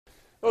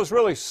Those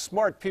really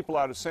smart people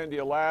out at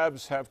Sandia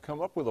Labs have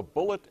come up with a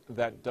bullet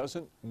that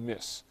doesn't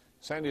miss.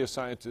 Sandia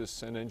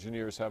scientists and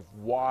engineers have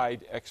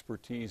wide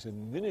expertise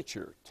in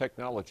miniature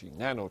technology,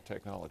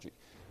 nanotechnology.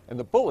 And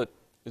the bullet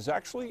is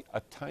actually a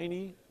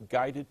tiny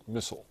guided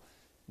missile.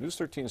 News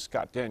 13's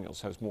Scott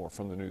Daniels has more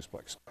from the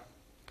Newsplex.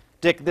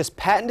 Dick, this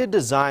patented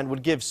design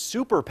would give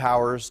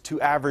superpowers to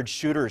average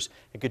shooters.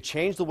 It could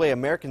change the way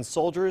American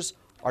soldiers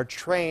are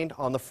trained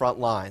on the front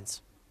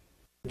lines.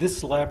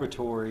 This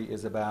laboratory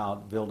is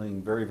about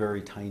building very,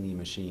 very tiny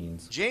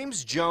machines.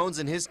 James Jones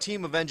and his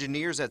team of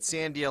engineers at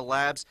Sandia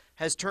Labs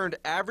has turned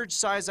average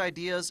size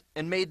ideas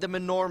and made them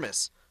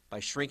enormous by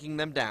shrinking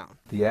them down.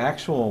 The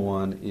actual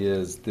one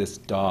is this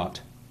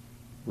dot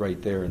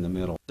right there in the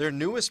middle. Their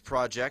newest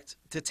project,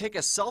 to take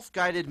a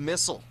self-guided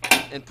missile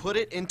and put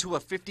it into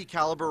a .50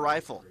 caliber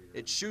rifle.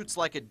 It shoots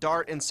like a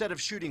dart. Instead of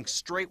shooting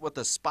straight with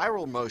a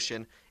spiral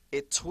motion,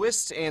 it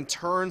twists and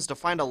turns to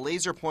find a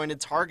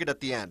laser-pointed target at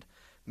the end,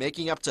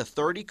 making up to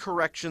 30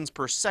 corrections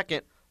per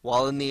second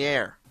while in the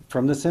air.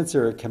 From the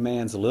sensor, it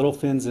commands little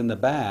fins in the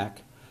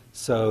back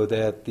so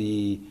that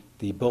the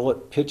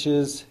bullet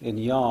pitches and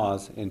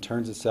yaws and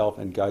turns itself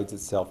and guides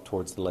itself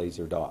towards the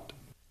laser dot.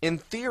 In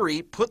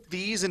theory, put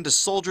these into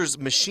soldiers'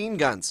 machine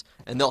guns,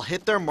 and they'll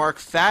hit their mark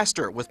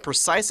faster with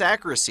precise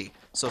accuracy,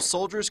 so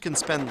soldiers can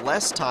spend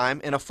less time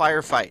in a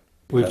firefight.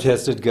 We've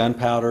tested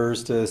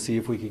gunpowders to see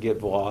if we could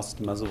get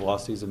muzzle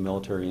velocities of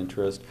military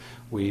interest.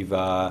 We've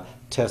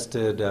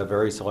tested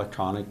various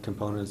electronic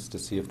components to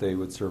see if they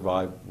would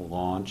survive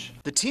launch.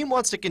 The team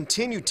wants to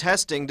continue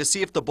testing to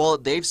see if the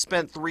bullet they've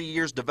spent 3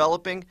 years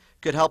developing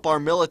could help our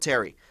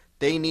military.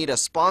 They need a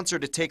sponsor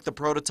to take the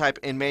prototype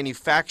and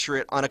manufacture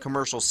it on a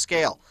commercial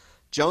scale.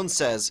 Jones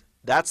says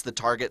that's the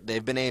target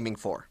they've been aiming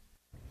for.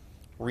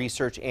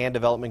 Research and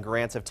development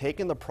grants have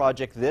taken the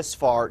project this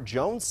far.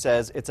 Jones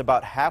says it's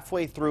about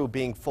halfway through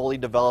being fully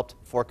developed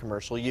for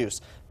commercial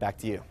use. Back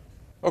to you.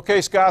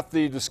 Okay, Scott,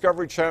 the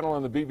Discovery Channel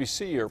and the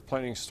BBC are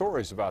planning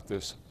stories about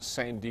this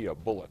Sandia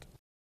bullet.